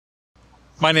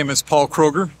My name is Paul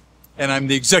Kroger, and I'm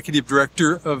the Executive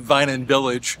Director of Vine and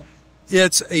Village.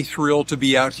 It's a thrill to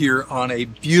be out here on a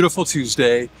beautiful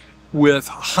Tuesday with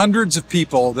hundreds of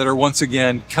people that are once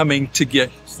again coming to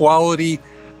get quality,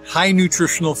 high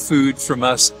nutritional food from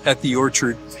us at the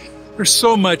orchard. There's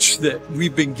so much that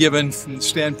we've been given from the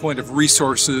standpoint of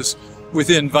resources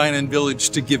within Vine and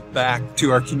Village to give back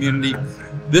to our community.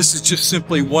 This is just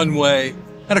simply one way.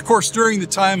 And of course, during the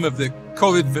time of the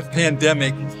COVID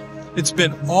pandemic, it's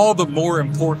been all the more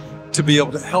important to be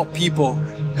able to help people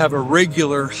have a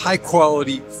regular,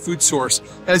 high-quality food source.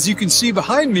 As you can see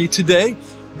behind me today,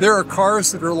 there are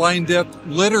cars that are lined up.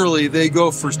 Literally, they go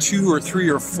for 2 or 3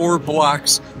 or 4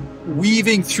 blocks,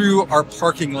 weaving through our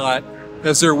parking lot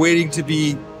as they're waiting to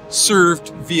be served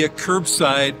via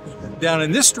curbside down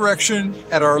in this direction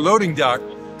at our loading dock.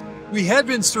 We had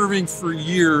been serving for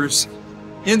years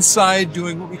inside,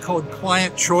 doing what we called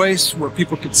client choice, where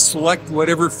people could select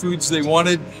whatever foods they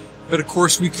wanted. But of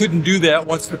course, we couldn't do that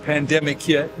once the pandemic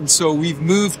hit. And so we've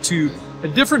moved to a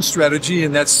different strategy,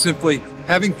 and that's simply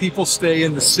having people stay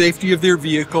in the safety of their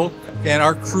vehicle, and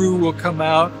our crew will come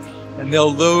out and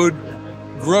they'll load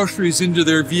groceries into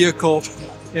their vehicle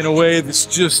in a way that's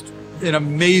just an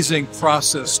amazing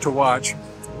process to watch.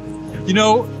 You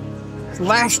know,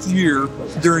 last year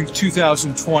during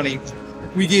 2020,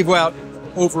 we gave out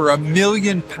over 1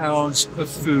 million pounds of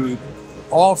food,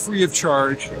 all free of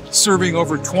charge, serving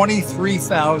over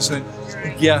 23,000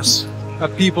 guests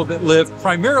of people that live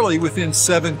primarily within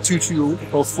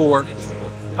 72204.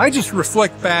 I just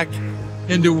reflect back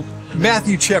into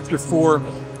Matthew chapter 4,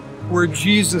 where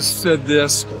Jesus said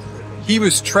this. He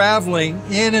was traveling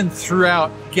in and throughout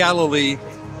Galilee,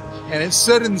 and it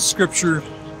said in the scripture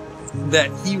that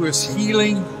he was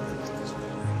healing,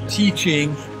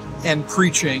 teaching, and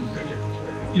preaching.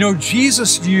 You know,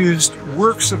 Jesus used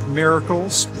works of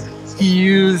miracles. He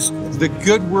used the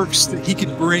good works that he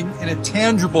could bring in a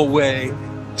tangible way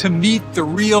to meet the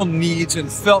real needs and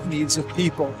felt needs of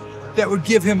people that would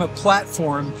give him a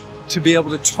platform to be able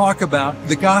to talk about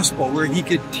the gospel, where he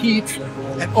could teach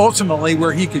and ultimately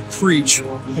where he could preach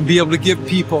and be able to give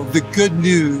people the good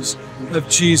news of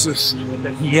Jesus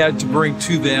that he had to bring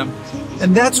to them.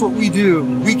 And that's what we do.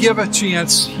 We give a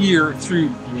chance here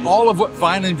through all of what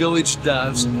Vine and Village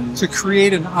does to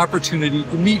create an opportunity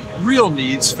to meet real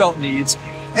needs, felt needs,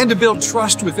 and to build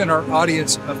trust within our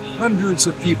audience of hundreds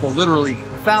of people, literally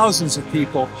thousands of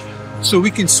people, so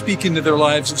we can speak into their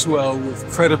lives as well with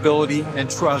credibility and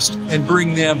trust and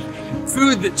bring them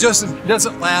food that just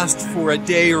doesn't last for a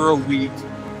day or a week,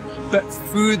 but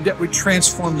food that would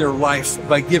transform their life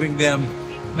by giving them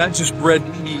not just bread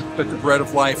to eat, but the bread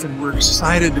of life. And we're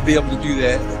excited to be able to do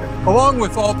that. Along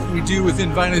with all that we do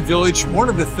within Vine and Village, one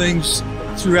of the things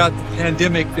throughout the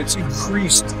pandemic that's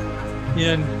increased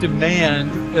in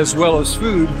demand as well as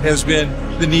food has been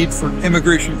the need for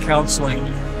immigration counseling.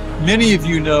 Many of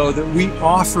you know that we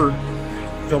offer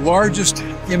the largest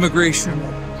immigration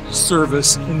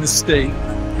service in the state.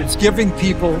 It's giving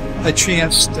people a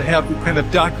chance to have the kind of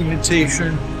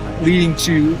documentation leading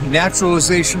to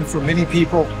naturalization for many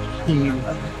people.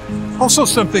 Also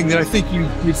something that I think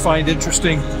you'd find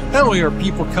interesting, not only are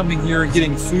people coming here and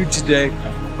getting food today,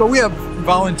 but we have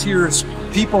volunteers,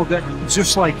 people that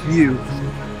just like you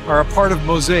are a part of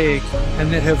Mosaic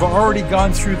and that have already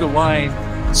gone through the line,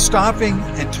 stopping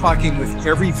and talking with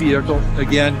every vehicle.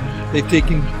 Again, they've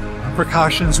taken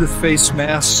precautions with face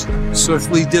masks,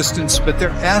 socially distanced, but they're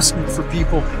asking for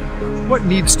people, what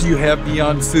needs do you have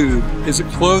beyond food? Is it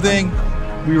clothing?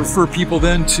 We refer people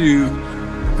then to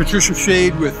Patricia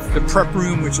Shade with the prep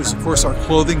room, which is of course our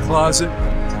clothing closet.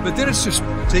 But then it's just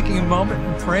taking a moment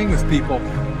and praying with people.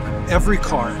 Every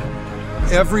car,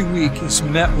 every week is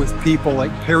met with people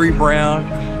like Perry Brown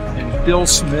and Bill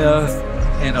Smith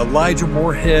and Elijah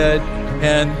Moorhead,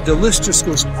 and the list just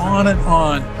goes on and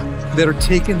on, that are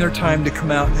taking their time to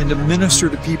come out and to minister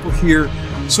to people here.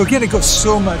 So again, it goes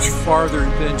so much farther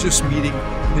than just meeting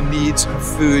the needs of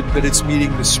food, but it's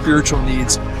meeting the spiritual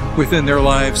needs within their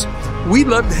lives. We'd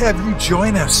love to have you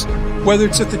join us, whether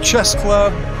it's at the Chess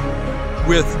Club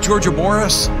with Georgia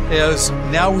Morris, as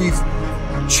now we've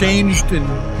changed and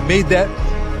made that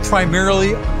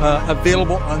primarily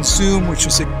available on Zoom, which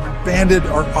has expanded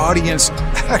our audience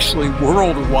actually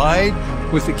worldwide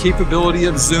with the capability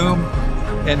of Zoom,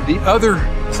 and the other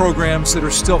programs that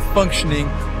are still functioning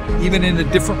even in a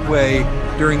different way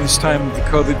during this time of the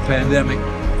COVID pandemic.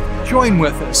 Join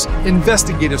with us,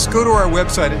 investigate us, go to our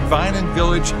website at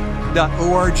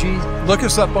vineandvillage.org, look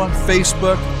us up on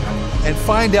Facebook, and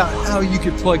find out how you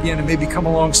could plug in and maybe come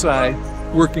alongside,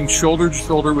 working shoulder to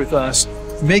shoulder with us,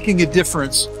 making a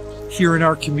difference here in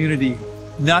our community,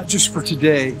 not just for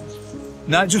today,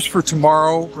 not just for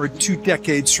tomorrow or 2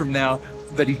 decades from now,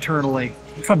 but eternally.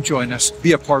 Come join us.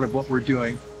 Be a part of what we're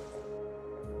doing.